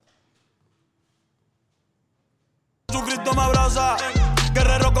Cristo me abraza.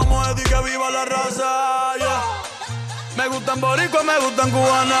 Guerrero como Eddie, que viva la raza. Yeah. Me gustan boricua, me gustan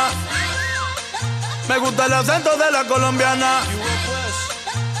cubana. Me gusta el acento de la colombiana.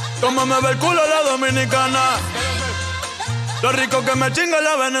 Como me ve el culo la dominicana. Lo rico que me chinga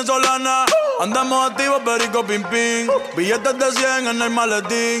la venezolana. Andamos activos, perico, pim, pim. Billetes de 100 en el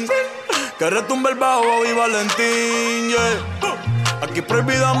maletín. Que retumbe el bajo, Bobby Valentín, yeah. Aquí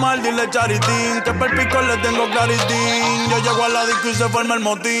prohibido amar, dile charitín. Que per pico le tengo claritín. Yo llego a la disco y se forma el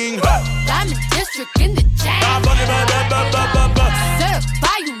motín. Diamond District in the jam.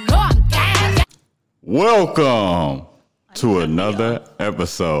 Certified, you know I'm gang. Welcome to another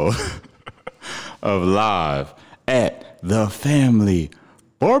episode of Live at the Family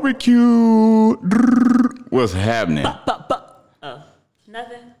Barbecue. What's happening? Oh,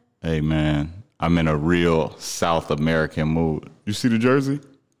 nothing. Hey, man, I'm in a real South American mood. You see the jersey?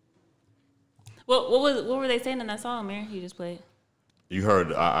 What were they saying in that song, Mir? You just played. You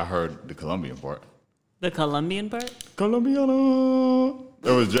heard, I heard the Colombian part. The Colombian part? Colombiana.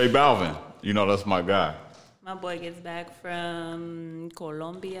 It was J Balvin. You know, that's my guy. My boy gets back from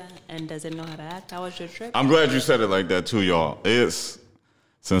Colombia and doesn't know how to act. How was your trip? I'm glad you said it like that, too, y'all. It's,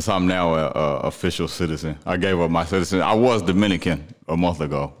 since I'm now an official citizen, I gave up my citizen. I was Dominican a month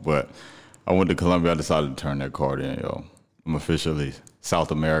ago, but I went to Colombia. I decided to turn that card in, yo. I'm officially South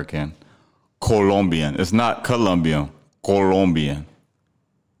American, Colombian. It's not Colombian, Colombian.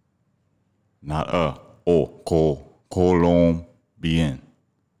 Not Colombian.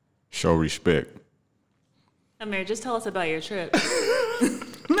 Show respect. Amir, just tell us about your trip.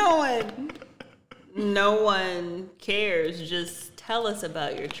 No one cares. Just tell us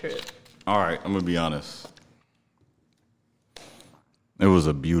about your trip. All right, I'm going to be honest. It was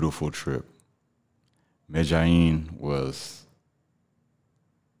a beautiful trip. Medellin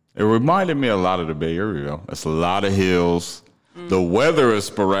it reminded me a lot of the Bay Area. It's a lot of hills. The weather is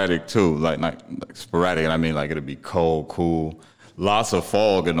sporadic too, like sporadic, and I mean like it'll be cold, cool. Lots of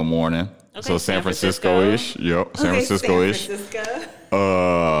fog in the morning. Okay, so San Francisco-ish. Yep, San Francisco-ish.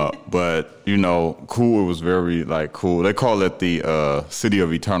 But, you know, cool, it was very, cool. They call it the City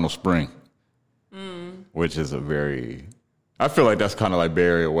of Eternal Spring, which is I feel like that's kind of like Bay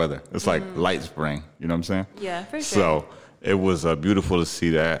Area weather. It's like light spring, you know what I'm saying? Yeah, for sure. So it was beautiful to see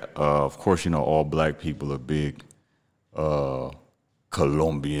that. Of course, you know, all black people are big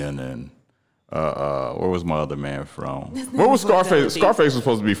Colombian and where was my other man from? Where was Scarface? Scarface was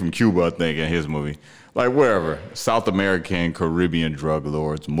supposed to be from Cuba, I think, in his movie. Like, wherever. South American, Caribbean drug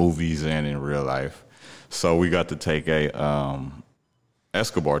lords, movies and in real life. So we got to take a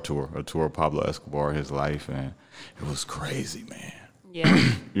Escobar tour, a tour of Pablo Escobar, his life, and it was crazy, man.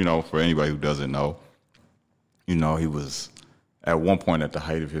 Yeah. You know, for anybody who doesn't know, you know, he was, at one point at the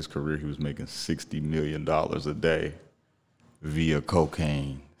height of his career, he was making $60 million a day via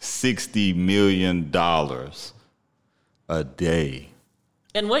cocaine. $60 million a day.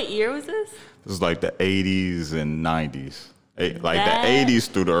 And what year was this? This was like the 80s and 90s. The 80s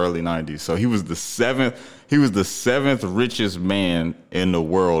through the early 90s. So he was the seventh richest man in the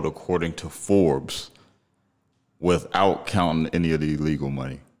world according to Forbes without counting any of the illegal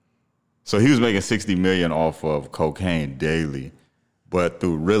money. So he was making $60 million off of cocaine daily, but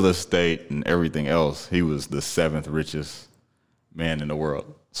through real estate and everything else, he was the seventh richest man in the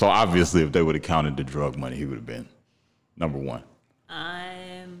world. So obviously, if they would have counted the drug money, he would have been number one.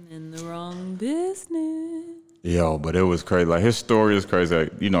 I'm in the wrong business. Yo, but it was crazy. Like, his story is crazy. I,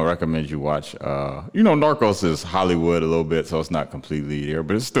 recommend you watch. Narcos is Hollywood a little bit, so it's not completely there,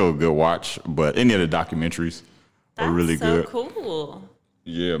 but it's still a good watch. But any of the documentaries are really good. That's so cool.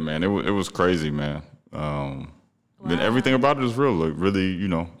 Yeah, man. It was crazy, man. Wow. Everything about it is real. Like, really,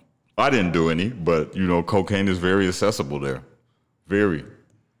 I didn't do any, but, cocaine is very accessible there. Very.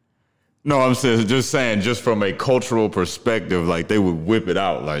 No, I'm saying, just from a cultural perspective, like, they would whip it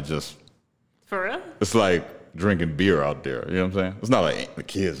out, like, just. For real? It's like drinking beer out there, you know what I'm saying? It's not like the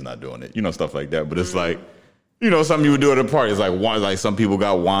kids not doing it, stuff like that, but it's like, something you would do at a party. It's like wine, like some people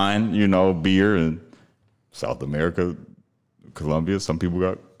got wine, beer, and South America, Colombia, some people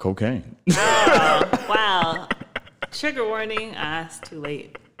got cocaine. Oh, wow. Trigger warning. It's too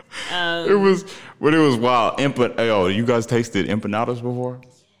late. It was wild. You guys tasted empanadas before?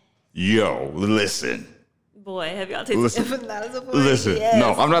 Yo, listen. Boy, have y'all tasted empanadas before? Listen, yes,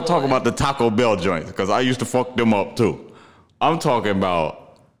 no, I'm not talking about the Taco Bell joints, because I used to fuck them up too. I'm talking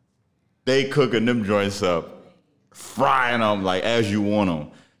about they cooking them joints up, frying them like as you want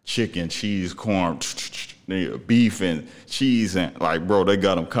them. Chicken, cheese, corn, beef and cheese, and like, bro, they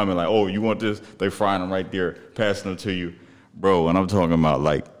got them coming like, oh, you want this? They frying them right there, passing them to you. Bro, and I'm talking about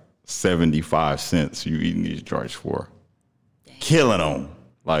like 75 cents you eating these joints for. killing them.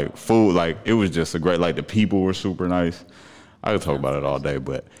 Like food, like it was just a great. Like the people were super nice. I could talk about it all day,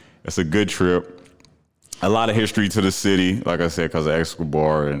 but it's a good trip. A lot of history to the city, like I said, because of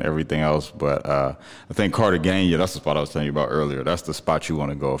Escobar and everything else. But I think Cartagena, that's the spot I was telling you about earlier. That's the spot you want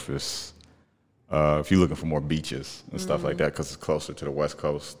to go if you're looking for more beaches and stuff like that, because it's closer to the west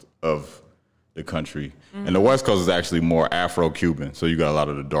coast of the country. And the west coast is actually more Afro-Cuban, so you got a lot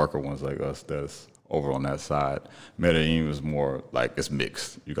of the darker ones like us that's over on that side. Medellin is more like it's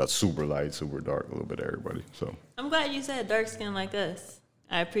mixed. You got super light, super dark, a little bit of everybody. So I'm glad you said dark skin like us.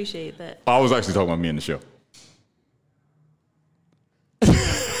 I appreciate that. I was actually talking about me in the show.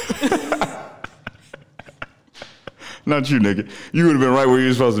 Not you, nigga. You would have been right where you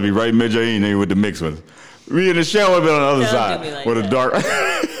were supposed to be, right in Medellin, nigga, with the mixed ones. Me in the show would have been on the other side like with a dark.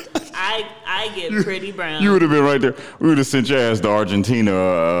 I get pretty brown. You would have been right there. We would have sent your ass to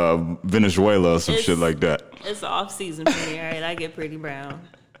Argentina, Venezuela, or some shit like that. It's off season for me, all right? I get pretty brown.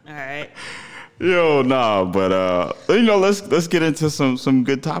 All right. Yo, nah, but let's get into some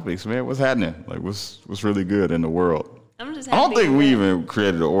good topics, man. What's happening? Like, what's really good in the world? I'm just I don't happy think we that- even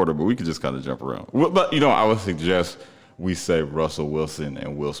created an order, but we could just kind of jump around. But I would suggest we say Russell Wilson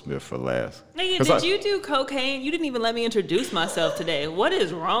and Will Smith for last. Nigga, did you do cocaine? You didn't even let me introduce myself today. What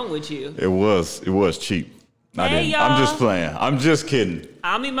is wrong with you? It was cheap. Hey, y'all. I'm just playing. I'm just kidding.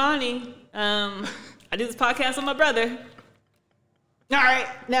 I'm Imani. I do this podcast with my brother. All right,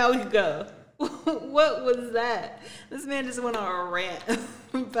 now we can go. What was that? This man just went on a rant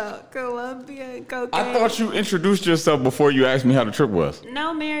about Colombia and cocaine. I thought you introduced yourself before you asked me how the trip was.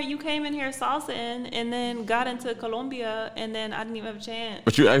 No, Mary, you came in here salsaing and then got into Colombia, and then I didn't even have a chance.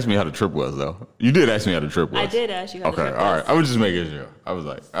 But you asked me how the trip was, though. You did ask me how the trip was. I did ask you how the Okay, trip all was. right. I was just making sure. I was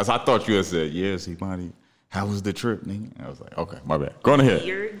like, I thought you had said, yes, Imani. How was the trip, nigga? And I was like, okay, my bad. Go on ahead.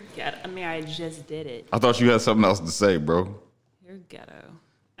 You're ghetto. I mean, I just did it. I thought you had something else to say, bro. You're ghetto.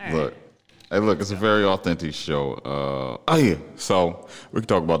 All right. Look. Hey, look, it's a very authentic show. So we can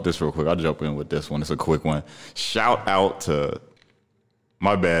talk about this real quick. I'll jump in with this one. It's a quick one. Shout out to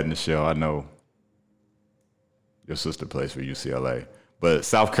my bad, Michelle. I know your sister plays for UCLA, but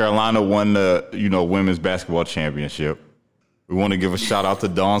South Carolina won the women's basketball championship. We want to give a shout out to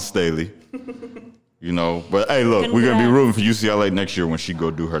Dawn Staley. But hey, look, we're gonna be rooting for UCLA next year when she go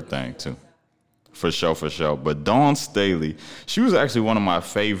do her thing too. For sure. But Dawn Staley, she was actually one of my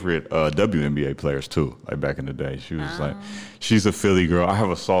favorite WNBA players too. Like back in the day, she was she's a Philly girl. I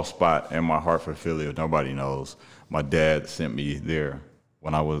have a soft spot in my heart for Philly. If nobody knows, my dad sent me there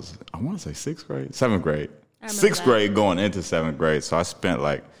when I want to say seventh grade, sixth grade going into seventh grade. So I spent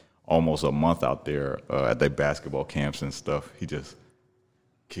like almost a month out there at their basketball camps and stuff. He just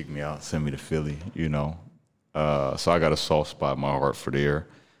kicked me out, sent me to Philly. So I got a soft spot in my heart for there.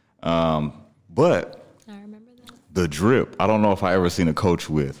 But I remember that. the drip, I don't know if I ever seen a coach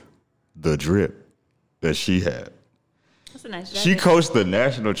with the drip that she had. That's a nice jacket. She coached the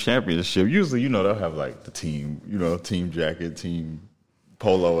national championship. Usually, they'll have like the team, team jacket, team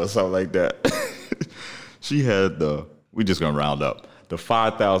polo or something like that. She had we just gonna round up, the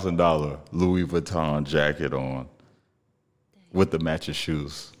 $5,000 Louis Vuitton jacket on with the matching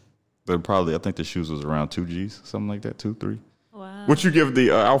shoes. I think the shoes was around 2 G's, something like that, 2, 3. Wow. What you give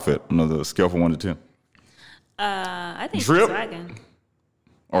the outfit on the scale from 1 to 10? I think Drip? swaggin'.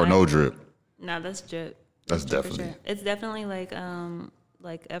 Or no drip? No, that's drip. That's Drip for definitely. sure. It's definitely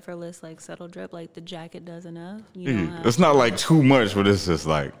like effortless, like subtle drip. Like the jacket does enough. It's not like too much, but it's just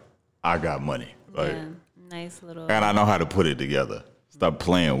like, I got money. Like, Yeah, nice little. and I know how to put it together. Stop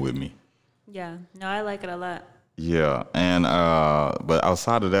playing with me. Yeah, no, I like it a lot. Yeah, and but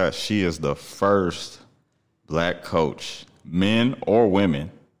outside of that, she is the first black coach, men or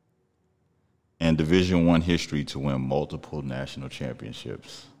women, in Division I history to win multiple national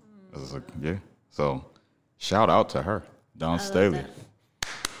championships. So shout out to her, Dawn Staley.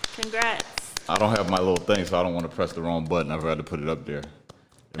 Congrats. I don't have my little thing, so I don't want to press the wrong button. I'd rather put it up there.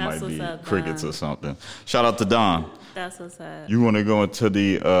 It That's might be what's up, crickets Dawn. or something. Shout out to Dawn. That's what's up. You want to go into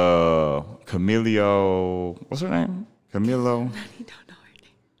the Camilo? What's her name? Camilo. You don't know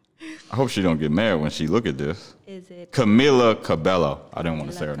her name. I hope she don't get mad when she look at this. Is it Camila Cabello. I didn't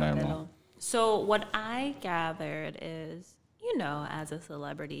want to say her name wrong. So what I gathered is, as a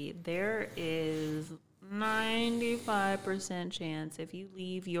celebrity, there is 95% chance if you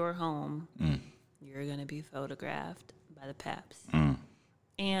leave your home, you're going to be photographed by the Paps.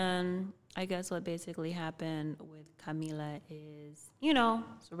 And I guess what basically happened with Camila is,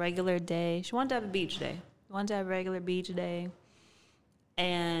 it's a regular day. She wanted to have a beach day. Wanted to have a regular beach day.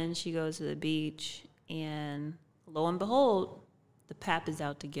 And she goes to the beach, and lo and behold, the Pap is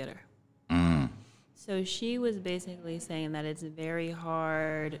out to get her. So she was basically saying that it's very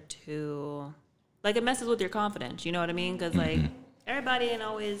hard to, like, it messes with your confidence. You know what I mean? Because, like, everybody ain't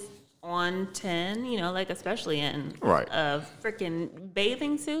always on 10, you know, like, especially in a freaking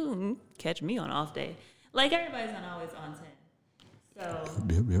bathing suit. And catch me on off day. Like, everybody's not always on 10.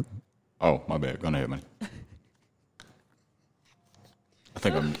 So. Yep. Oh, my bad. Go ahead, man. I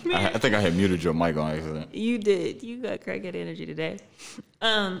think I had muted your mic on accident. You did. You got crackhead energy today.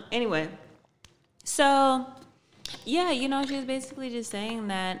 Anyway. So, yeah, you know, she was basically just saying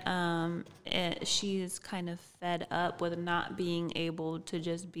that she's kind of fed up with not being able to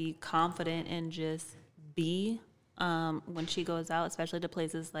just be confident and just be when she goes out, especially to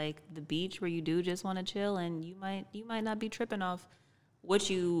places like the beach where you do just want to chill, and you might not be tripping off what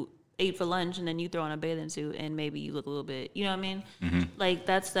you ate for lunch and then you throw on a bathing suit and maybe you look a little bit, you know what I mean? Mm-hmm. Like,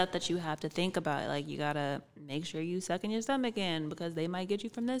 that's stuff that you have to think about. Like, you gotta make sure you sucking your stomach in because they might get you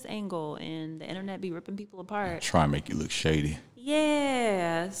from this angle and the internet be ripping people apart. Try and make you look shady.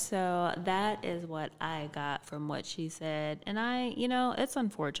 Yeah, so that is what I got from what she said. And it's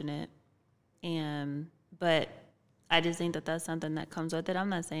unfortunate. But I just think that that's something that comes with it. I'm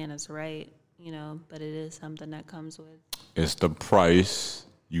not saying it's right, you know, but it is something that comes with. It's the price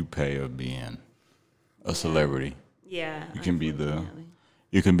you pay of being a celebrity. Yeah. You can be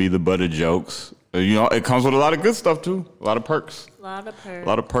the butt of jokes. You know, it comes with a lot of good stuff too. A lot of perks. A lot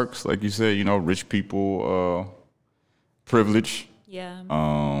of perks, like you said, you know, rich people, privilege.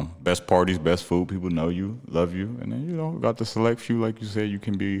 Yeah. Best parties, best food, people know you, love you, and then, you know, got the select few, like you said, you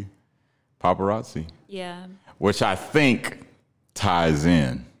can be paparazzi. Yeah. Which I think ties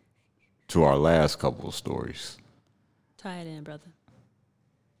in to our last couple of stories. Tie it in, brother.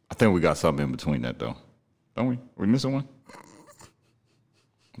 I think we got something in between that, though. Don't we? We missing one?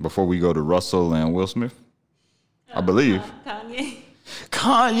 Before we go to Russell and Will Smith? I believe.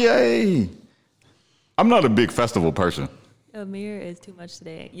 Kanye! I'm not a big festival person. Amir is too much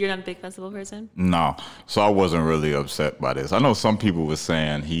today. You're not a big festival person? No. So I wasn't really upset by this. I know some people were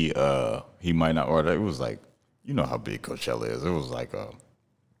saying he might not, or it was like, you know how big Coachella is. It was like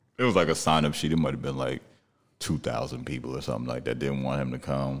a sign-up sheet. It might have been like 2,000 people or something like that didn't want him to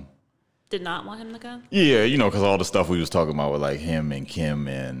come. Did not want him to come? Yeah, you know, because all the stuff we was talking about with like him and Kim,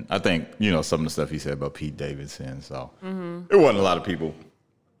 and I think, you know, some of the stuff he said about Pete Davidson. So It wasn't a lot of people.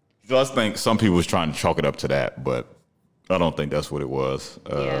 So I think some people was trying to chalk it up to that, but I don't think that's what it was.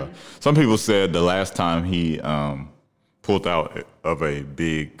 Some people said the last time he pulled out of a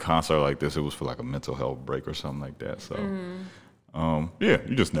big concert like this, it was for like a mental health break or something like that. So, yeah,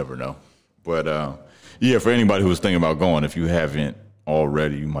 you just never know. But, yeah, for anybody who was thinking about going, if you haven't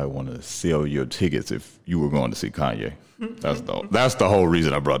already, you might want to sell your tickets if you were going to see Kanye. That's the whole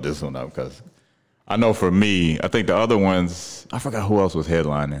reason I brought this one up, because I know for me, I think the other ones, I forgot who else was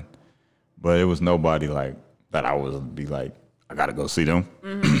headlining, but it was nobody like that I would be like, I got to go see them.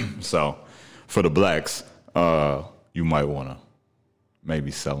 So for the blacks, you might want to maybe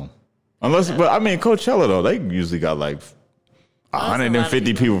sell them. But I mean, Coachella, though, they usually got like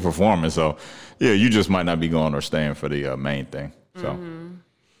 150 people performing. So, yeah, you just might not be going or staying for the main thing. So,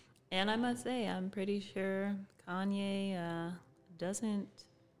 And I must say, I'm pretty sure Kanye doesn't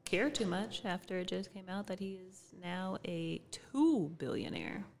care too much after it just came out that he is now a $2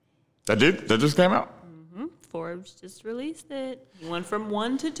 billionaire. That just came out? Forbes just released it. He went from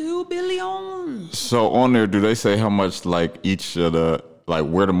 1 to 2 billion. So on there, do they say how much like each of the, like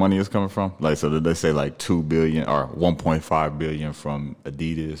where the money is coming from? Like, so did they say like 2 billion or 1.5 billion from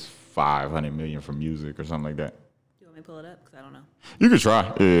Adidas, 500 million from music or something like that? You want me to pull it up? Because I don't know. You could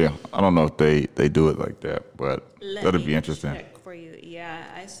try. Yeah. I don't know if they do it like that, but that'd be interesting. Check for you. Yeah,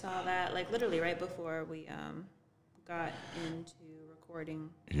 I saw that like literally right before we got into recording.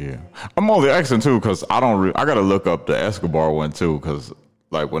 Yeah. I'm only asking too because I got to look up the Escobar one too, because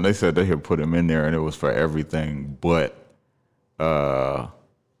like when they said they had put him in there and it was for everything but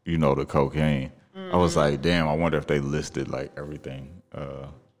you know, the cocaine. I was like, damn, I wonder if they listed like everything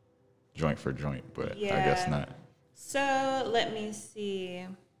joint for joint, but I guess not. So let me see.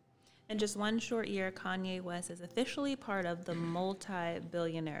 In just one short year, Kanye West is officially part of the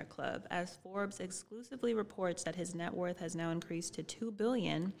multi-billionaire club, as Forbes exclusively reports that his net worth has now increased to $2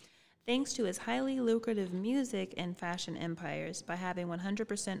 billion, thanks to his highly lucrative music and fashion empires, by having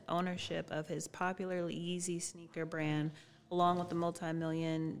 100% ownership of his popular Yeezy sneaker brand, along with the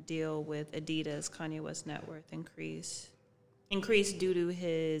multi-million deal with Adidas. Kanye West's net worth increased due to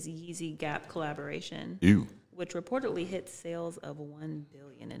his Yeezy Gap collaboration. which reportedly hit sales of $1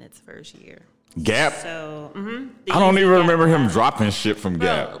 billion in its first year. Gap? So, I don't even remember him dropping shit from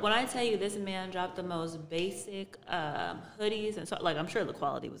Gap. Bro, when I tell you this man dropped the most basic hoodies, and so, like, I'm sure the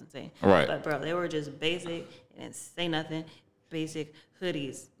quality was insane. Right. But, bro, they were just basic, and didn't say nothing. Basic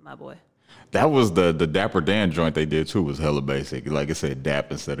hoodies, my boy. That was the Dapper Dan joint they did, too, was hella basic. Like I said,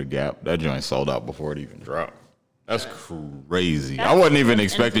 Dap instead of Gap. That joint sold out before it even dropped. That's crazy. I wasn't even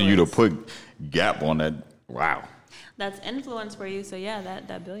expecting you to put Gap on that. Wow. That's influence for you. So, yeah,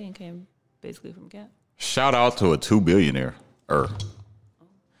 that billion came basically from Gap. Shout out to a 2 billionaire.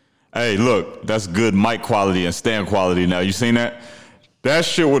 Hey, look, that's good mic quality and stand quality now. You seen that? That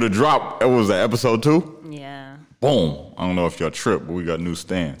shit would have dropped. What was that, episode 2? Yeah. Boom. I don't know if y'all tripped, but we got new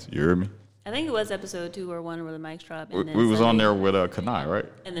stands. You heard me? I think it was episode 2 or 1 where the mics dropped. And we was on there with Kanai, right?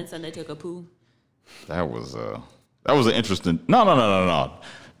 And then Sunday took a poo. That was an interesting. No.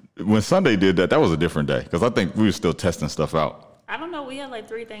 When Sunday did that was a different day because I think we were still testing stuff out. I don't know. We had like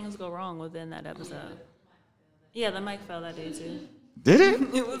 3 things go wrong within that episode. Yeah, the mic fell that day too. Did it?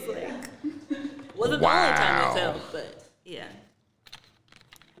 It was like wasn't the only time it fell, but yeah.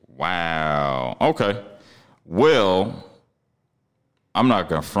 Wow. Okay. Well, I'm not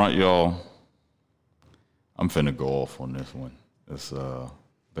gonna front y'all. I'm finna go off on this one. It's I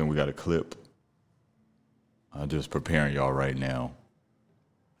think we got a clip. I'm just preparing y'all right now.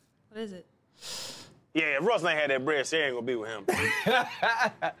 What is it? Yeah, if Russell ain't had that bread, she ain't gonna be with him.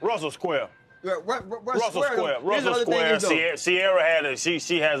 Russell Square. Russell Square. Sierra had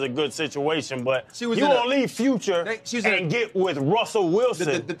she has a good situation, but you don't leave Future and get with Russell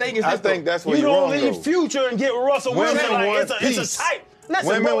Wilson. The thing is, I think that's where you don't leave Future and get with Russell Wilson. Like, it's a type.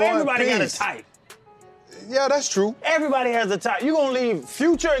 Listen, bro, everybody got a type. Yeah, that's true. Everybody has a type. You gonna leave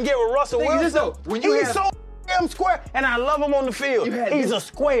Future and get with Russell Wilson? He's so damn square, and I love him on the field. He's a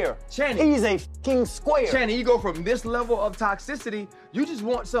square. Channing. He's a fucking square. Channing, you go from this level of toxicity, you just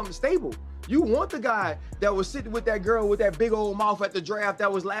want something stable. You want the guy that was sitting with that girl with that big old mouth at the draft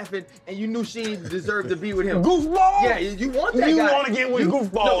that was laughing, and you knew she deserved to be with him. Goofball? Yeah, you want that guy. You want to get with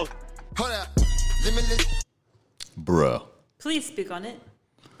goofballs. Hold up. Bruh. Please speak on it.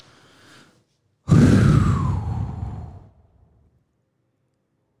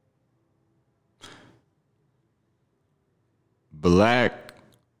 Black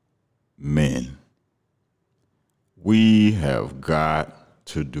men, we have got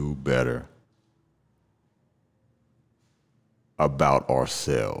to do better about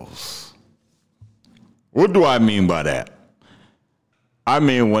ourselves. What do I mean by that? I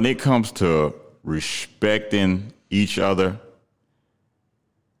mean, when it comes to respecting each other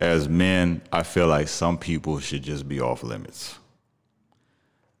as men, I feel like some people should just be off limits.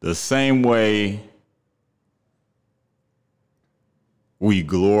 The same way we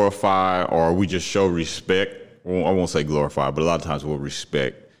glorify or we just show respect. Well, I won't say glorify, but a lot of times we'll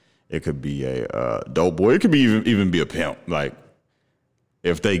respect. It could be a dope boy. It could be even be a pimp. Like,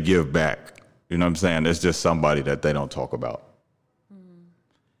 if they give back, you know what I'm saying? It's just somebody that they don't talk about.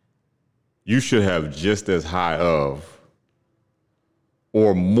 You should have just as high of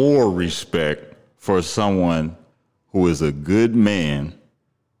or more respect for someone who is a good man,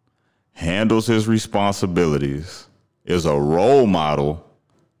 handles his responsibilities, is a role model,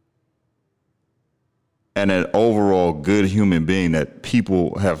 and an overall good human being that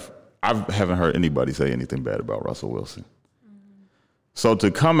people have. I haven't heard anybody say anything bad about Russell Wilson. So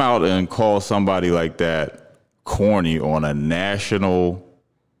to come out and call somebody like that corny on a national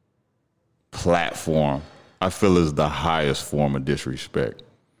platform, I feel is the highest form of disrespect.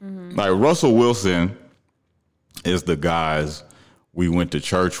 Like, Russell Wilson is the guys we went to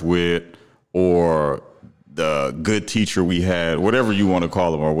church with, or the good teacher we had, whatever you want to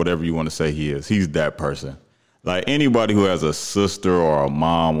call him or whatever you want to say he is. He's that person. Like, anybody who has a sister or a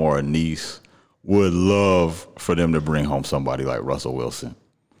mom or a niece would love for them to bring home somebody like Russell Wilson.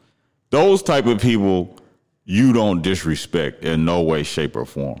 Those type of people you don't disrespect in no way, shape, or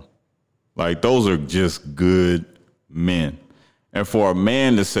form. Like, those are just good men. And for a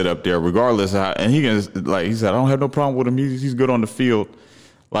man to sit up there, regardless of how, and he can, like he said, I don't have no problem with him. He's good on the field.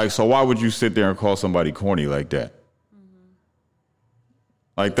 Like, so why would you sit there and call somebody corny like that?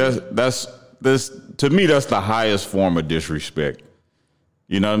 Like, that's to me, that's the highest form of disrespect.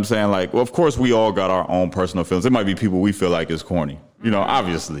 You know what I'm saying? Like, well, of course, we all got our own personal feelings. It might be people we feel like is corny, you know,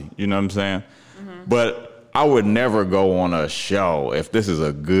 obviously, you know what I'm saying? But I would never go on a show if this is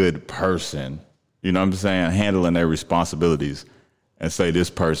a good person, you know what I'm saying, handling their responsibilities, and say this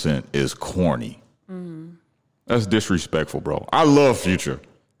person is corny. That's disrespectful, bro. I love Future.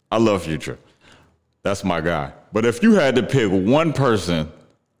 That's my guy. But if you had to pick one person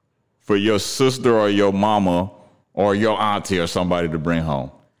for your sister or your mama or your auntie or somebody to bring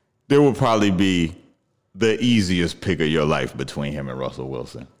home, there would probably be the easiest pick of your life between him and Russell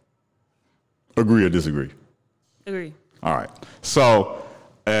Wilson. Agree or disagree? Agree. All right. So,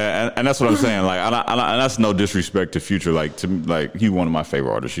 and that's what I'm saying. Like, and that's no disrespect to Future. Like, to me, like, he's one of my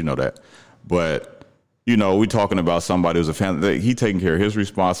favorite artists. You know that. But, you know, we talking about somebody who's a family. He taking care of his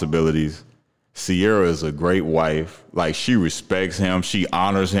responsibilities. Sierra is a great wife. Like, she respects him. She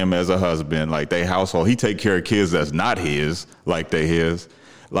honors him as a husband. Like, they household. He take care of kids that's not his, like they his.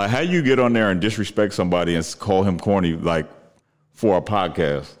 Like, how you get on there and disrespect somebody and call him corny, like, for a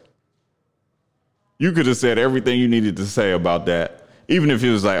podcast? You could have said everything you needed to say about that. Even if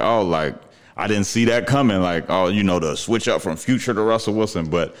it was like, oh, like, I didn't see that coming. Like, oh, you know, the switch up from Future to Russell Wilson.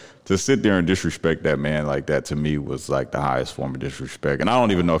 But to sit there and disrespect that man like that, to me, was like the highest form of disrespect. And I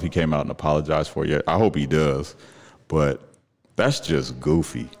don't even know if he came out and apologized for it yet. I hope he does. But that's just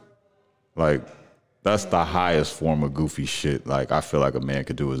goofy. Like, that's the highest form of goofy shit. Like, I feel like a man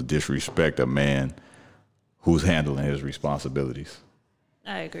could do is disrespect a man who's handling his responsibilities.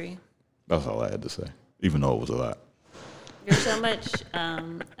 I agree. That's all I had to say, even though it was a lot. There's so much.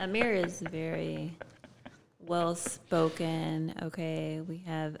 Amir is very well-spoken, okay? We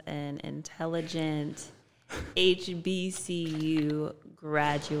have an intelligent HBCU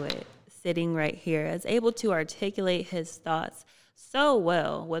graduate sitting right here, is able to articulate his thoughts so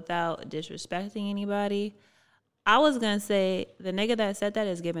well without disrespecting anybody. I was going to say the nigga that said that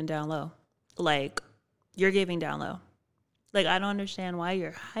is giving down low. Like, you're giving down low. Like, I don't understand why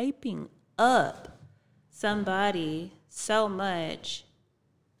you're hyping up somebody so much,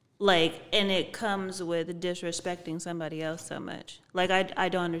 like, and it comes with disrespecting somebody else so much. Like, I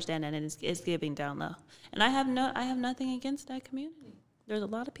don't understand that, and it's giving down low. And I have nothing against that community. There's a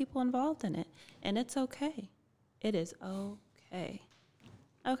lot of people involved in it, and it's okay. It is okay.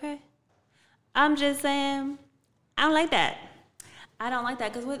 Okay? I'm just saying, I don't like that. I don't like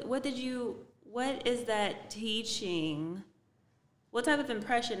that, because what is that teaching? What type of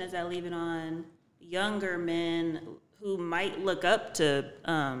impression is that leaving on younger men who might look up to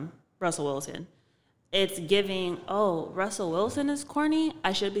Russell Wilson? It's giving, oh, Russell Wilson is corny,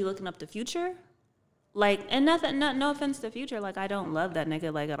 I should be looking up to Future? Like, and no offense to Future, like, I don't love that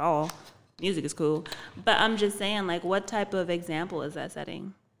nigga, like, at all. Music is cool. But I'm just saying, like, what type of example is that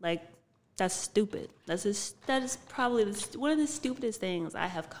setting? Like, that's stupid. That is probably one of the stupidest things I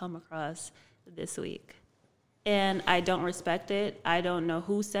have come across this week. And I don't respect it. I don't know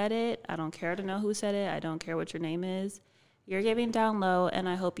who said it. I don't care to know who said it. I don't care what your name is. You're giving down low, and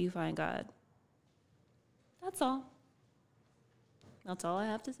I hope you find God. That's all. That's all I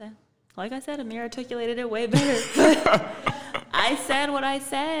have to say. Like I said, Amir articulated it way better. But I said what I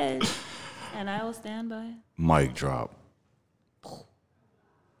said, and I will stand by it. Mic drop.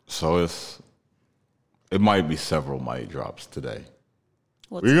 So it might be several mic drops today.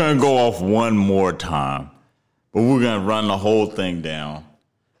 We're going to go off one more time. But we're going to run the whole thing down.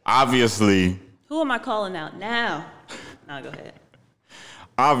 Obviously. Who am I calling out now? No, go ahead.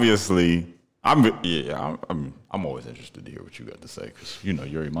 Obviously, I'm always interested to hear what you got to say because, you know,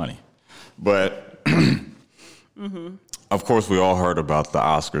 you're your money. But, Of course, we all heard about the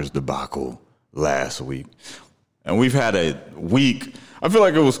Oscars debacle last week. And we've had a week. I feel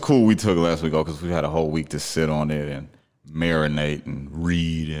like it was cool we took last week off because we had a whole week to sit on it and marinate and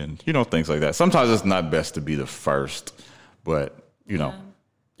read and, you know, things like that. Sometimes it's not best to be the first, but, you know,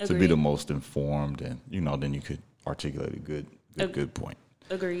 to be the most informed and, you know, then you could articulate a good point.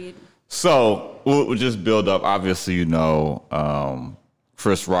 Agreed. So we'll just build up. Obviously, you know,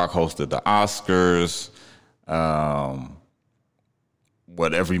 Chris Rock hosted the Oscars.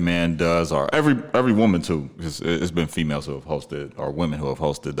 What every man does, or every woman too, it's been females who have hosted, or women who have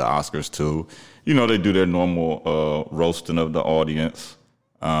hosted the Oscars too. You know, they do their normal roasting of the audience.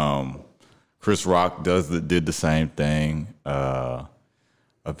 Chris Rock did the same thing.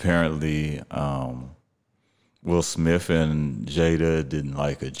 Apparently, Will Smith and Jaded didn't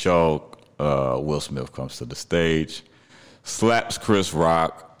like a joke. Will Smith comes to the stage, slaps Chris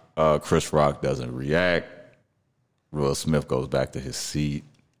Rock. Chris Rock doesn't react. Will Smith goes back to his seat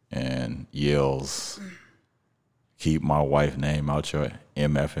and yells, "Keep my wife's name out your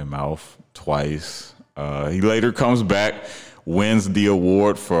MFing mouth," twice. He later comes back, wins the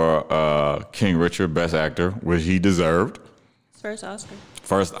award for King Richard Best Actor, which he deserved. First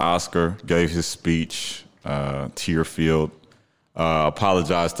Oscar, gave his speech, tear-filled,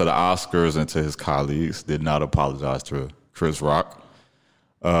 apologized to the Oscars and to his colleagues, did not apologize to Chris Rock.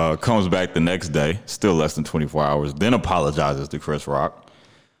 Comes back the next day, still less than 24 hours, then apologizes to Chris Rock.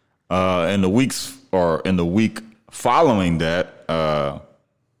 In the week following that,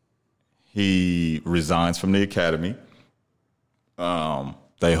 he resigns from the Academy.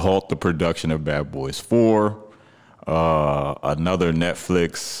 They halt the production of Bad Boys 4. Another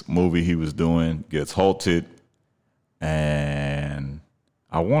Netflix movie he was doing gets halted. And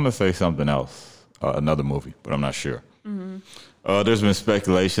I want to say something else, another movie, but I'm not sure. Mm-hmm. There's been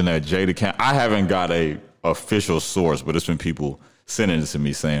speculation that Jada I haven't got a official source, but it's been people sending it to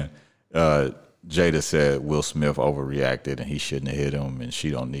me saying Jada said Will Smith overreacted and he shouldn't have hit him and she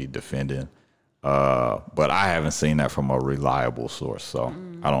don't need defending. But I haven't seen that from a reliable source, so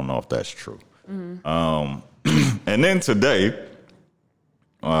I don't know if that's true. And then today,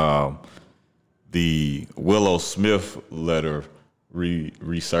 the Willow Smith letter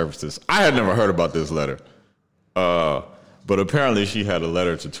resurfaces. I had never heard about this letter, but apparently she had a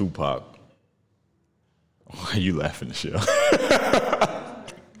letter to Tupac. Why are you laughing, Michelle?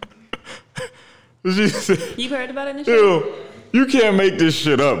 You've heard about it in the show? Dude, you can't make this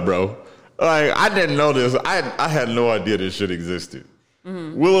shit up, bro. Like, I didn't know this. I had no idea this shit existed.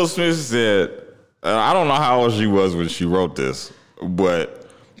 Mm-hmm. Willow Smith said, I don't know how old she was when she wrote this,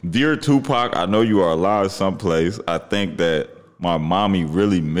 but Dear Tupac, I know you are alive someplace. I think that my mommy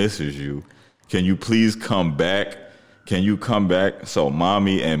really misses you. Can you please come back? Can you come back so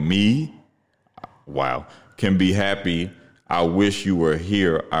mommy and me, wow, can be happy? I wish you were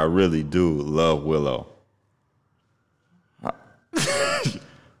here. I really do love Willow.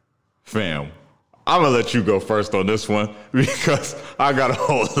 Fam, I'm going to let you go first on this one because I got a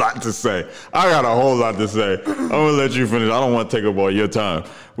whole lot to say. I'm going to let you finish. I don't want to take up all your time.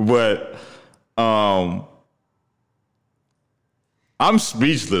 But I'm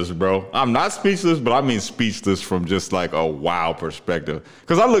speechless, bro. I'm not speechless, but I mean speechless from just like a wow perspective.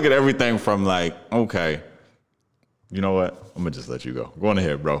 Because I look at everything from like, okay, you know what? I'm going to just let you go. Go on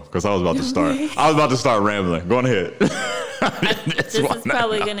ahead, bro, because I was about to start rambling. Go on ahead. This is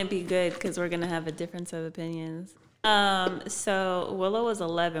probably going to be good because we're going to have a difference of opinions. So Willow was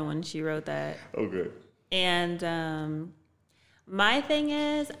 11 when she wrote that. Okay. And my thing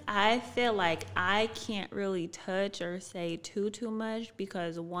is, I feel like I can't really touch or say too much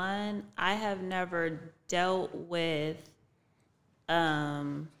because, one, I have never dealt with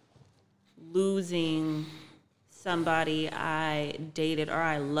losing somebody I dated or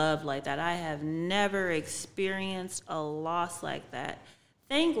I loved like that. I have never experienced a loss like that.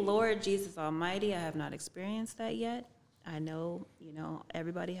 Thank Lord Jesus Almighty, I have not experienced that yet. I know,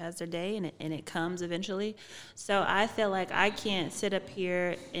 everybody has their day and it comes eventually. So I feel like I can't sit up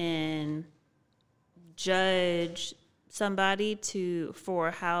here and judge somebody for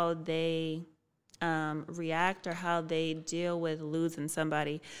how they react or how they deal with losing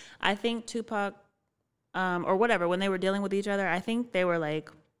somebody. I think Tupac or whatever, when they were dealing with each other, I think they were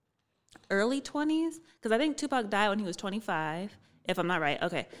like early 20s. Because I think Tupac died when he was 25, if I'm not right.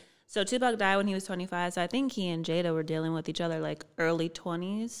 Okay. So Tupac died when he was 25. So I think he and Jada were dealing with each other like early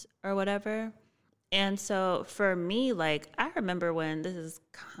 20s or whatever. And so for me, like, I remember when, this is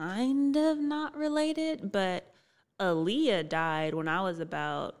kind of not related, but Aaliyah died when I was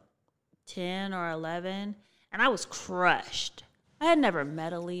about 10 or 11. And I was crushed. I had never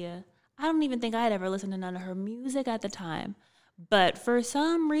met Aaliyah. I don't even think I had ever listened to none of her music at the time. But for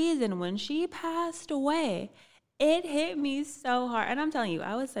some reason, when she passed away, it hit me so hard. And I'm telling you,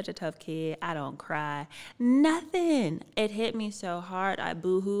 I was such a tough kid. I don't cry. Nothing. It hit me so hard. I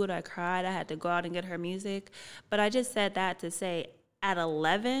boo-hooed. I cried. I had to go out and get her music. But I just said that to say, at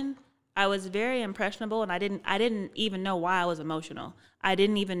 11, I was very impressionable, and I didn't even know why I was emotional. I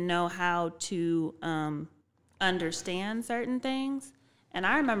didn't even know how to understand certain things. And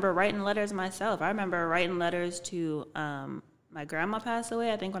I remember writing letters myself. I remember writing letters to my grandma passed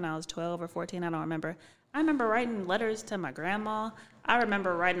away, I think when I was 12 or 14, I don't remember. I remember writing letters to my grandma. I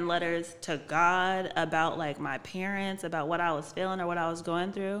remember writing letters to God about like my parents, about what I was feeling or what I was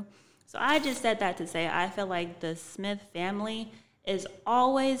going through. So I just said that to say I feel like the Smith family is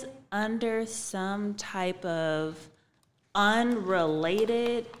always under some type of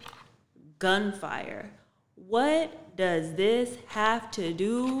unrelated gunfire. What does this have to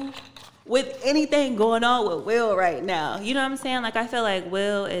do with anything going on with Will right now? You know what I'm saying? Like, I feel like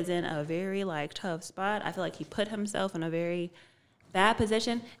Will is in a very, like, tough spot. I feel like he put himself in a very bad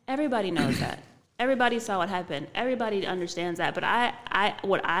position. Everybody knows that. Everybody saw what happened. Everybody understands that. But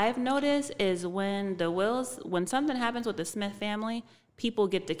what I've noticed is when something happens with the Smith family, people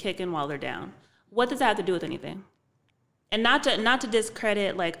get to kicking while they're down. What does that have to do with anything? And not to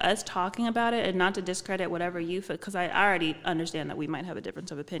discredit like us talking about it, and not to discredit whatever you feel, because I already understand that we might have a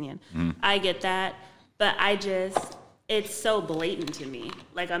difference of opinion. I get that, but it's so blatant to me.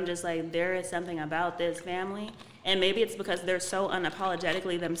 Like, I'm just like, there is something about this family, And maybe it's because they're so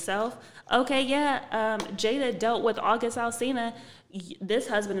unapologetically themselves. Okay, yeah, Jada dealt with August Alsina. This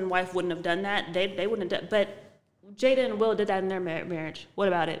husband and wife wouldn't have done that. They wouldn't have done. But Jada and Will did that in their marriage. What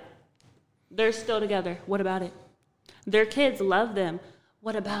about it? They're still together. What about it? Their kids love them.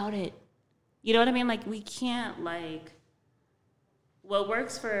 What about it? You know what I mean? Like, we can't, like, what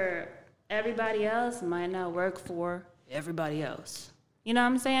works for everybody else might not work for everybody else. You know what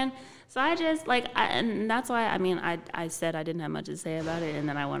I'm saying? So I just, like, and that's why, I mean, I said I didn't have much to say about it, and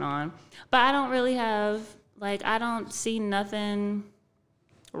then I went on. But I don't really have, like, I don't see nothing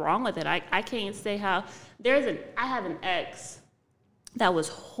wrong with it. I can't say how, I have an ex that was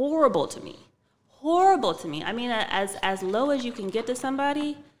horrible to me. Horrible to me. I mean, as low as you can get to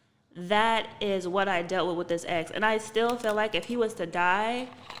somebody, that is what I dealt with this ex. And I still feel like if he was to die,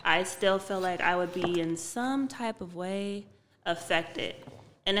 I still feel like I would be in some type of way affected.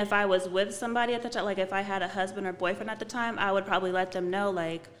 And if I was with somebody at the time, like if I had a husband or boyfriend at the time, I would probably let them know,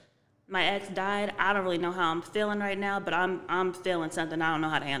 like, my ex died. I don't really know how I'm feeling right now, but I'm feeling something. I don't know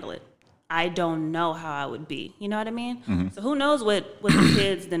how to handle it. I don't know how I would be. You know what I mean? Mm-hmm. So who knows what the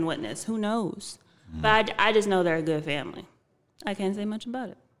kids then witness? Who knows? Mm-hmm. But I just know they're a good family. I can't say much about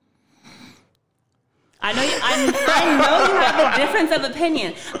it. I know you have a difference of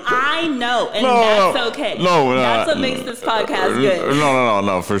opinion. I know, and that's okay. That's what makes this podcast good.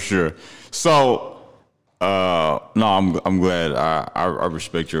 No, for sure. So, I'm glad. I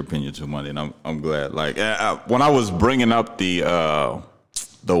respect your opinion too, Money, and I'm glad. Like, when I was bringing up the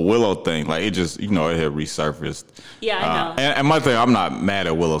Willow thing, like, it just, it had resurfaced. Yeah, I know. And my thing, I'm not mad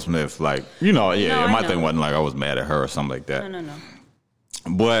at Willow Smith. Like, my thing wasn't like I was mad at her or something like that. No.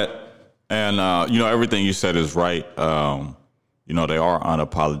 But. And, everything you said is right. They are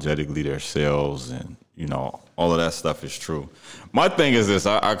unapologetically themselves, and, all of that stuff is true. My thing is this,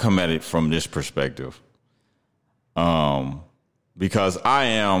 I come at it from this perspective. Because I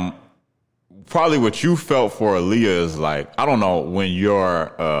am, probably what you felt for Aaliyah is like, I don't know, when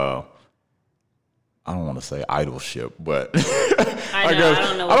you're, I don't want to say idolship, but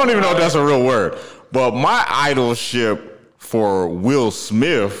I don't even know if that's a real word. But my idolship for Will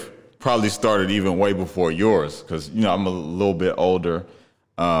Smith probably started even way before yours, because, I'm a little bit older.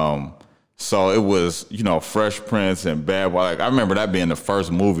 So it was, Fresh Prince and Bad Boy. Like, I remember that being the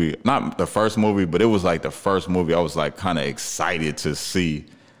first movie, not the first movie, but it was like the first movie I was like kind of excited to see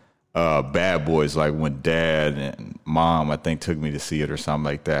Bad Boys, like when Dad and Mom, I think, took me to see it or something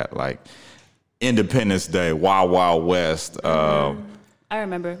like that. Like Independence Day, Wild Wild West. I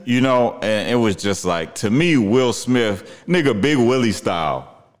remember. And it was just like, to me, Will Smith, nigga, Big Willie style.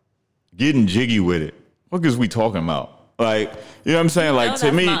 Getting jiggy with it. What is we talking about? Like, you know what I'm saying? Like,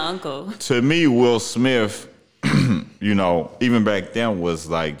 to me, my uncle. To me, Will Smith, even back then was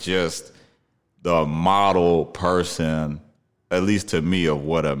like just the model person, at least to me, of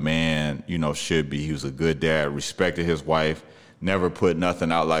what a man, should be. He was a good dad, respected his wife, never put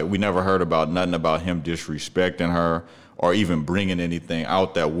nothing out. Like, we never heard about nothing about him disrespecting her or even bringing anything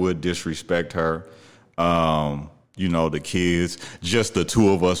out that would disrespect her. The kids, just the two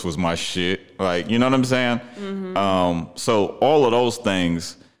of us was my shit. Like, you know what I'm saying? Mm-hmm. So all of those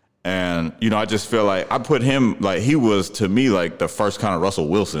things. And, I just feel like I put him, like, he was to me like the first kind of Russell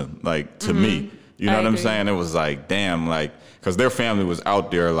Wilson, like, to me. You know what I'm saying? It was like, damn, like, because their family was out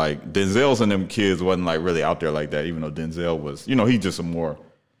there. Like, Denzel's and them kids wasn't like really out there like that, even though Denzel was, he's just a more,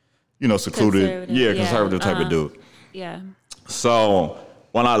 secluded, conservative type of dude. Yeah. So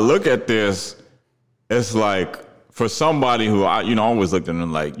when I look at this, it's like, for somebody who I always looked at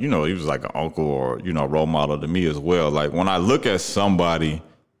him like, he was like an uncle or, role model to me as well. Like, when I look at somebody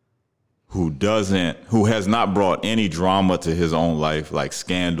who has not brought any drama to his own life, like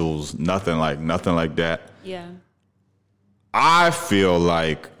scandals, nothing like that. Yeah. I feel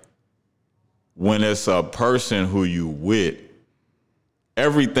like when it's a person who you with,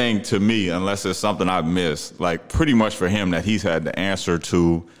 everything to me, unless it's something I've missed, like pretty much for him that he's had to answer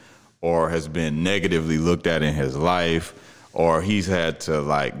to, or has been negatively looked at in his life, or he's had to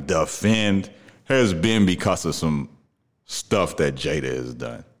like defend, has been because of some stuff that Jada has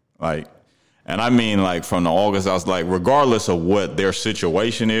done. Like, and I mean, like, from the August, I was like, regardless of what their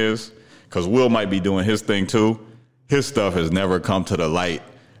situation is, because Will might be doing his thing too, his stuff has never come to the light,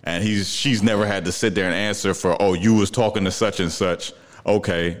 and she's never had to sit there and answer for, oh, you was talking to such and such,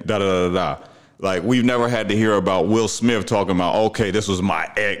 okay, da-da-da-da. Like, we've never had to hear about Will Smith talking about, okay, this was my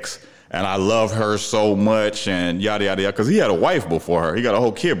ex, and I love her so much, and yada, yada, yada, because he had a wife before her. He got a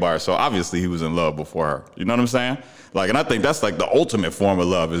whole kid by her, so obviously he was in love before her. You know what I'm saying? Like, and I think that's like the ultimate form of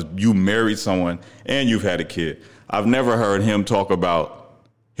love, is you married someone and you've had a kid. I've never heard him talk about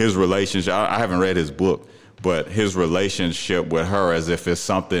his relationship. I haven't read his book, but his relationship with her as if it's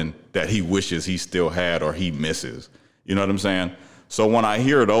something that he wishes he still had or he misses. You know what I'm saying? So when I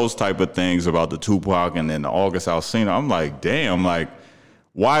hear those type of things about the Tupac and then the August Alsina, I'm like, damn, like,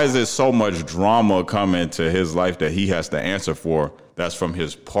 why is it so much drama coming to his life that he has to answer for that's from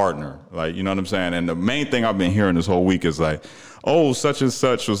his partner? Like, you know what I'm saying? And the main thing I've been hearing this whole week is like, oh, such and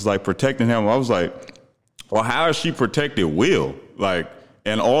such was like protecting him. I was like, well, how has she protected Will? Like,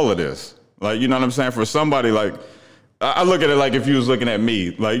 in all of this? Like, you know what I'm saying? For somebody like, I look at it like if you was looking at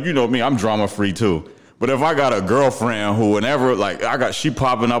me, like, you know me, I'm drama free too. But if I got a girlfriend who whenever, like, she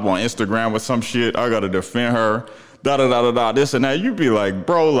popping up on Instagram with some shit, I got to defend her, da-da-da-da-da, this and that, you'd be like,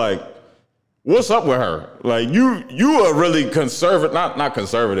 bro, like, what's up with her? Like, you are really conservative, not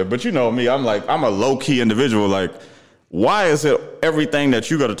conservative, but you know me, I'm a low-key individual. Like, why is it everything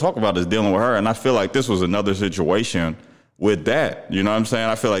that you got to talk about is dealing with her? And I feel like this was another situation with that. You know what I'm saying?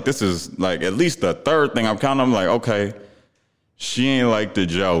 I feel like this is, like, at least the third thing I'm counting. I'm like, okay, she ain't like the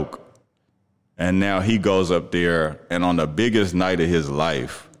joke. And now he goes up there, and on the biggest night of his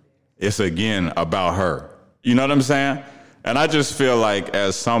life, it's again about her. You know what I'm saying? And I just feel like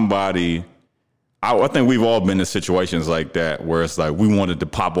as somebody, I think we've all been in situations like that where it's like we wanted to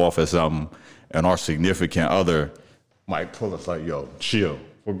pop off at something, and our significant other might pull us like, yo, chill.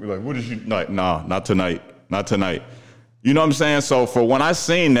 Like, what is you, like, nah, not tonight, not tonight. You know what I'm saying? So for when I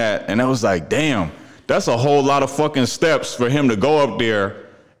seen that, and I was like, damn, that's a whole lot of fucking steps for him to go up there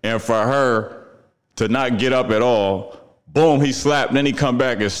and for her to not get up at all. Boom, he slapped, then he come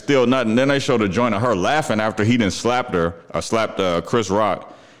back, it's still nothing. Then they show the joint of her laughing after he done slapped her, or slapped Chris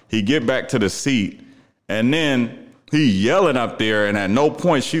Rock. He get back to the seat, and then he yelling up there, and at no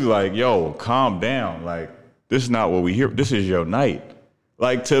point she like, yo, calm down. Like, this is not what we hear. This is your night.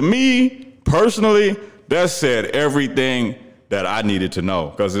 Like, to me, personally, that said everything that I needed to know.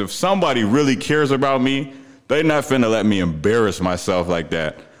 Because if somebody really cares about me, they not finna let me embarrass myself like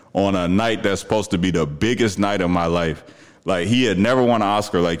that on a night that's supposed to be the biggest night of my life. Like, he had never won an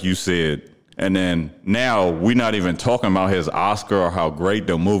Oscar, like you said. And then now we're not even talking about his Oscar or how great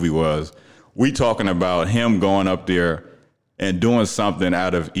the movie was. We talking about him going up there and doing something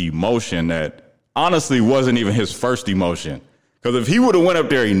out of emotion that honestly wasn't even his first emotion. Because if he would have went up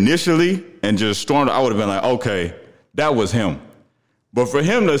there initially and just stormed, I would have been like, okay, that was him. But for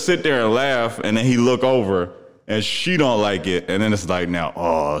him to sit there and laugh, and then he look over and she don't like it, and then it's like, now,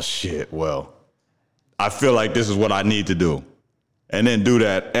 oh shit, well, I feel like this is what I need to do. And then do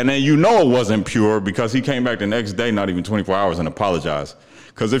that. And then you know it wasn't pure because he came back the next day, not even 24 hours, and apologized.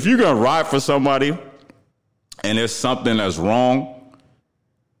 Because if you're going to ride for somebody and it's something that's wrong,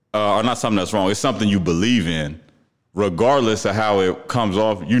 or not something that's wrong, it's something you believe in, regardless of how it comes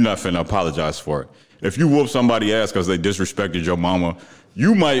off, you're not finna apologize for it. If you whoop somebody's ass because they disrespected your mama,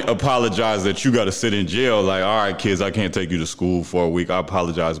 you might apologize that you got to sit in jail. Like, all right, kids, I can't take you to school for a week. I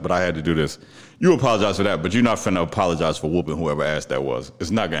apologize, but I had to do this. You apologize for that, but you're not finna apologize for whooping whoever ass that was.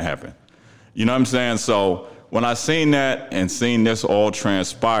 It's not going to happen. You know what I'm saying? So when I seen that and seen this all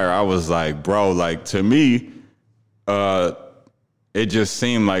transpire, I was like, bro, like, to me, it just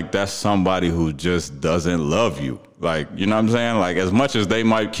seemed like that's somebody who just doesn't love you. Like, you know what I'm saying? Like, as much as they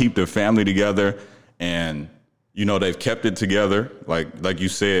might keep their family together and, you know, they've kept it together, like you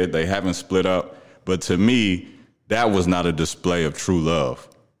said, they haven't split up. But to me, that was not a display of true love,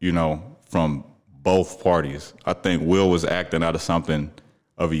 you know, from both parties. I think Will was acting out of something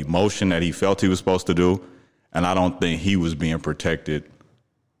of emotion that he felt he was supposed to do. And I don't think he was being protected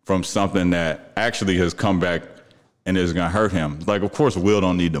from something that actually has come back and is going to hurt him. Like, of course, Will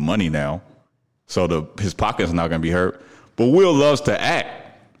don't need the money now, so his pocket's not going to be hurt. But Will loves to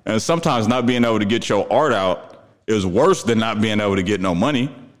act. And sometimes not being able to get your art out is worse than not being able to get no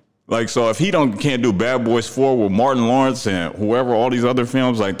money. Like, so if he can't do Bad Boys 4 with Martin Lawrence and whoever, all these other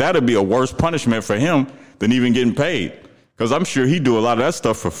films, like, that'd be a worse punishment for him than even getting paid. Because I'm sure he'd do a lot of that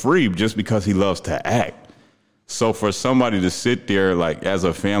stuff for free just because he loves to act. So for somebody to sit there, like, as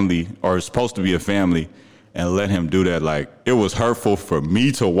a family, or is supposed to be a family, and let him do that, like, it was hurtful for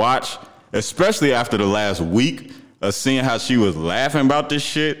me to watch, especially after the last week of seeing how she was laughing about this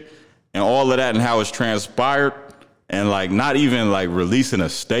shit and all of that and how it's transpired, and, like, not even, like, releasing a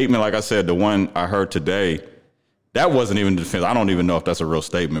statement. Like I said, the one I heard today, that wasn't even defense. I don't even know if that's a real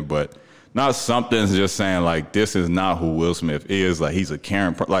statement, but not something's just saying, like, this is not who Will Smith is. Like, he's a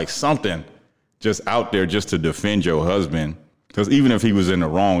Karen, like, something just out there just to defend your husband. Because even if he was in the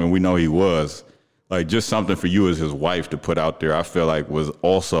wrong, and we know he was, like, just something for you as his wife to put out there, I feel like was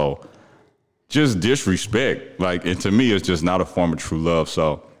also just disrespect. Like, and to me, it's just not a form of true love.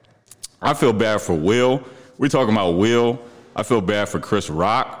 So I feel bad for Will. We're talking about Will. I feel bad for Chris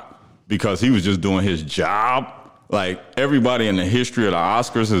Rock. because he was just doing his job. Like, everybody in the history of the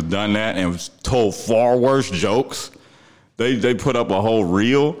Oscars has done that and told far worse jokes. They put up a whole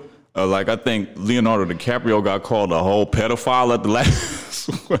reel. Like, I think Leonardo DiCaprio got called a whole pedophile at the last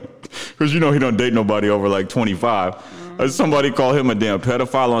one. Because, he don't date nobody over, like, 25. Somebody called him a damn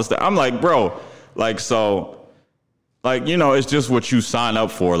pedophile on stage. I'm like, bro, like, so, like, it's just what you sign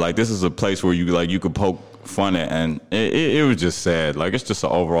up for. Like, this is a place where you could poke fun at, and it was just sad. Like, it's just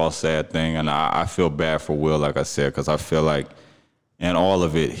an overall sad thing, and I feel bad for Will, like I said, because I feel like in all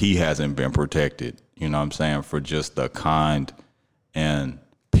of it, he hasn't been protected, you know what I'm saying, for just the kind and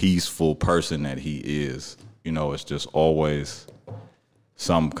peaceful person that he is. It's just always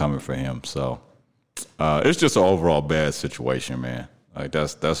something coming for him. So it's just an overall bad situation, man. Like,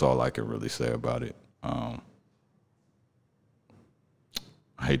 that's all I can really say about it. I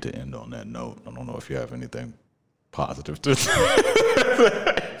hate to end on that note. I don't know if you have anything positive to say.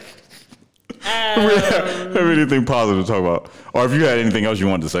 Have anything positive to talk about, or if you had anything else you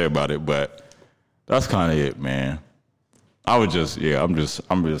wanted to say about it. But that's kind of it, man. I would just, I'm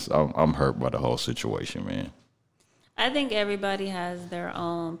hurt by the whole situation, man. I think everybody has their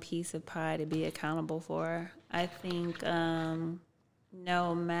own piece of pie to be accountable for. I think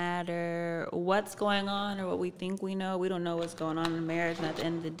no matter what's going on or what we think we don't know what's going on in marriage. And at the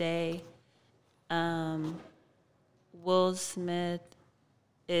end of the day, Will Smith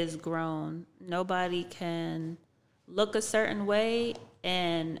is grown. Nobody can look a certain way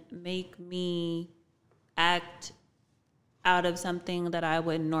and make me act out of something that I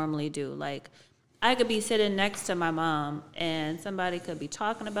wouldn't normally do. Like, I could be sitting next to my mom and somebody could be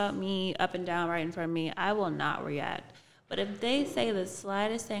talking about me up and down right in front of me. I will not react. But if they say the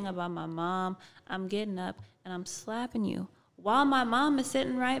slightest thing about my mom, I'm getting up and I'm slapping you while my mom is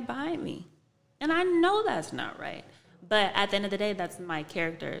sitting right behind me. And I know that's not right. But at the end of the day, that's my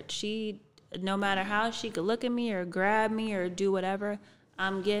character. She, no matter how she could look at me or grab me or do whatever,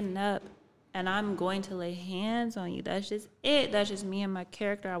 I'm getting up and I'm going to lay hands on you. That's just it. That's just me and my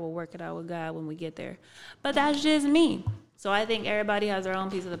character. I will work it out with God when we get there. But that's just me. So I think everybody has their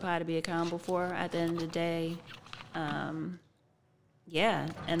own piece of the pie to be accountable for at the end of the day. And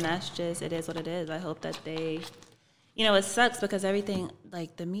that's just, it is what it is. I hope that they, it sucks because everything,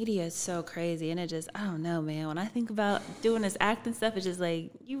 like, the media is so crazy, and it just, I don't know, man. When I think about doing this acting stuff, it's just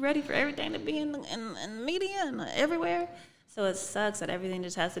like, you ready for everything to be in the media and everywhere? So it sucks that everything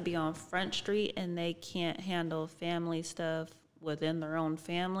just has to be on Front Street, and they can't handle family stuff within their own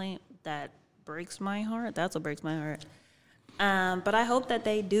family. That breaks my heart. That's what breaks my heart. But I hope that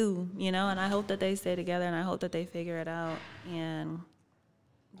they do, and I hope that they stay together, and I hope that they figure it out. And,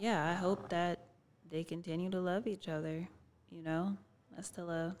 I hope that they continue to love each other, That's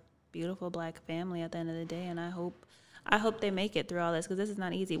still a beautiful Black family at the end of the day, and I hope they make it through all this, because this is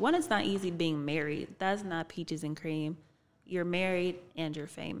not easy. One, it's not easy being married. That's not peaches and cream. You're married and you're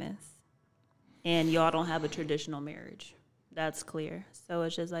famous, and y'all don't have a traditional marriage. That's clear. So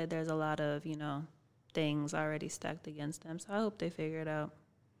it's just like there's a lot of, things already stacked against them. So I hope they figure it out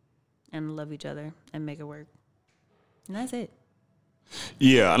and love each other and make it work. And that's it.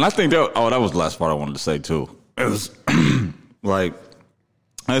 Yeah, and I think that was the last part I wanted to say too. It was like,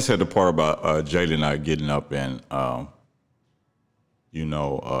 I just had the part about Jaded and I getting up and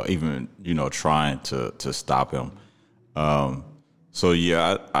even trying to stop him. So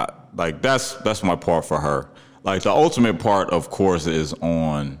yeah, I like that's my part for her. Like, the ultimate part, of course, is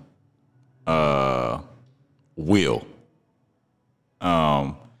on Will.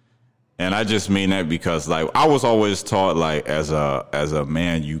 And I just mean that because, like, I was always taught, like, as a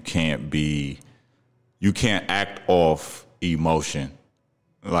man, you can't act off emotion.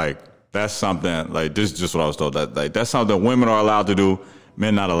 Like, that's something, like, this is just what I was told, that, like, that's something women are allowed to do,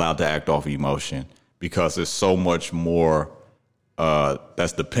 men not allowed to act off emotion, because there's so much more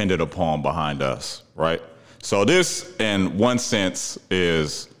that's dependent upon behind us, right? So this, in one sense,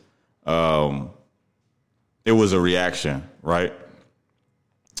 is it was a reaction, right?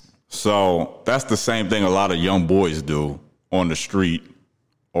 So that's the same thing a lot of young boys do on the street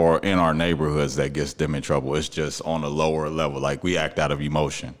or in our neighborhoods that gets them in trouble. It's just on a lower level. Like, we act out of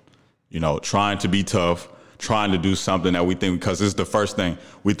emotion, trying to be tough, trying to do something that we think, because it's the first thing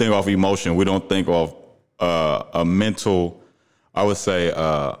we think off emotion. We don't think of a mental, I would say,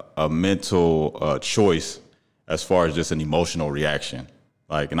 a mental choice as far as just an emotional reaction.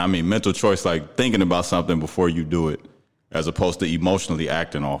 Like, and I mean mental choice, like thinking about something before you do it, as opposed to emotionally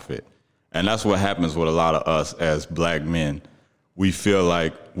acting off it. And that's what happens with a lot of us as Black men. We feel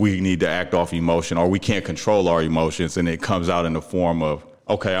like we need to act off emotion, or we can't control our emotions, and it comes out in the form of,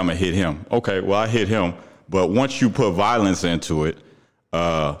 okay, I'm gonna hit him. Okay, well, I hit him. But once you put violence into it,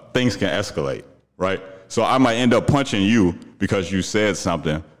 things can escalate, right? So I might end up punching you because you said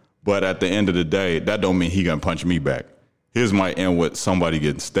something, but at the end of the day, that don't mean he gonna punch me back. His might end with somebody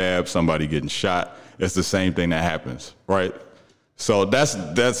getting stabbed, somebody getting shot. It's the same thing that happens, right? So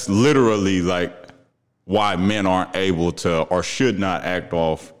that's literally like why men aren't able to or should not act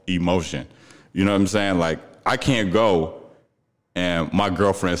off emotion. You know what I'm saying? Like, I can't go and my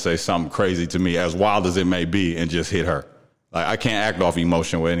girlfriend say something crazy to me, as wild as it may be, and just hit her. Like, I can't act off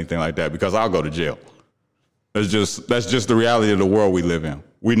emotion with anything like that because I'll go to jail. That's just the reality of the world we live in.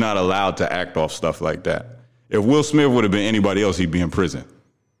 We're not allowed to act off stuff like that. If Will Smith would have been anybody else, he'd be in prison.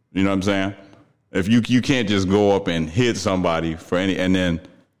 You know what I'm saying? If you can't just go up and hit somebody for any, and then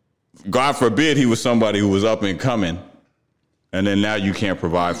God forbid he was somebody who was up and coming, and then now you can't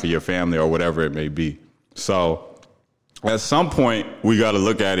provide for your family or whatever it may be. So at some point, we got to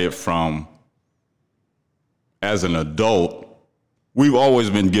look at it from, as an adult, we've always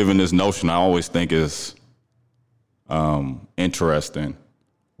been given this notion I always think is interesting.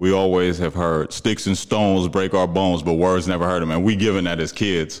 We always have heard sticks and stones break our bones, but words never hurt them. And we given that as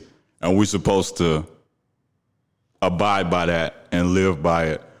kids, and we're supposed to abide by that and live by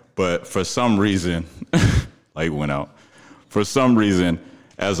it. But for some reason, light went out. For some reason,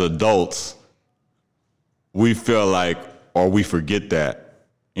 as adults, we feel like, or we forget that,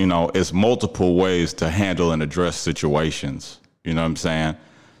 you know, it's multiple ways to handle and address situations. You know what I'm saying?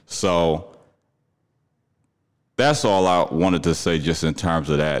 So that's all I wanted to say just in terms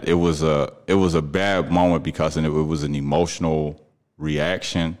of that. It was a bad moment because it was an emotional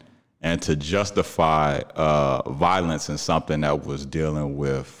reaction, and to justify violence in something that was dealing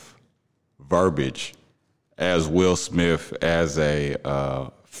with verbiage, as Will Smith, as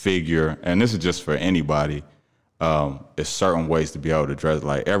a figure, and this is just for anybody, there's certain ways to be able to address,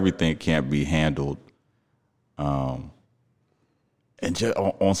 like, everything can't be handled and just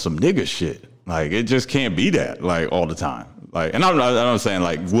on some nigga shit. Like, it just can't be that, like, all the time. Like, and I'm not saying,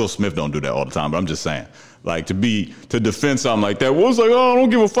 like, Will Smith don't do that all the time, but I'm just saying, like, to defend something like that, well, it's like, oh, I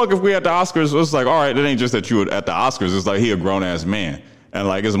don't give a fuck if we at the Oscars. It's like, all right, it ain't just that you were at the Oscars. It's like, he a grown-ass man. And,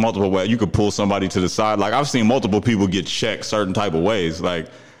 like, it's multiple ways. You could pull somebody to the side. Like, I've seen multiple people get checked certain type of ways. Like,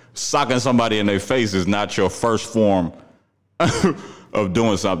 socking somebody in their face is not your first form of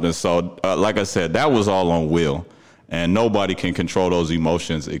doing something. So, like I said, that was all on Will. And nobody can control those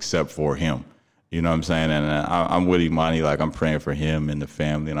emotions except for him. You know what I'm saying? And I'm with Imani. Like, I'm praying for him and the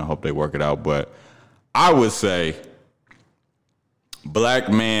family, and I hope they work it out. But I would say black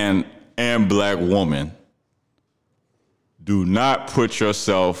man and black woman, do not put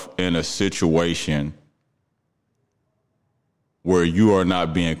yourself in a situation where you are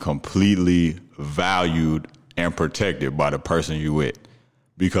not being completely valued and protected by the person you with.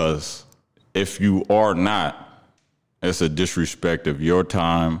 Because if you are not, it's a disrespect of your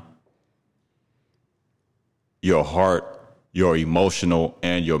time, your heart, your emotional,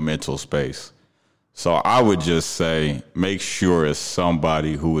 and your mental space. So I would just say, make sure it's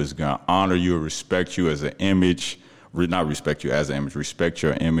somebody who is going to honor you, respect you as an image, not respect you as an image, respect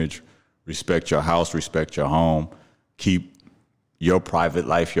your image, respect your house, respect your home, keep your private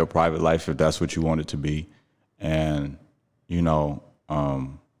life if that's what you want it to be. And, you know,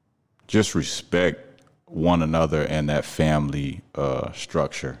 just respect one another and that family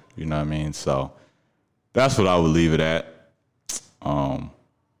structure. You know what I mean? So that's what I would leave it at.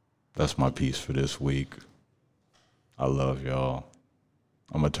 That's my piece for this week. I love y'all.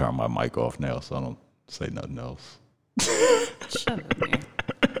 I'm going to turn my mic off now so I don't say nothing else. Shut up, man.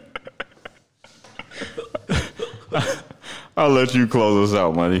 I'll let you close us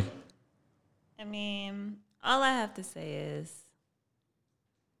out, Money. I mean, all I have to say is,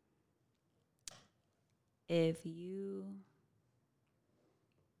 if you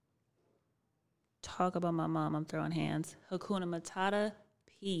talk about my mom, I'm throwing hands. Hakuna Matata,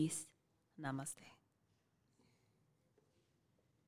 peace, namaste.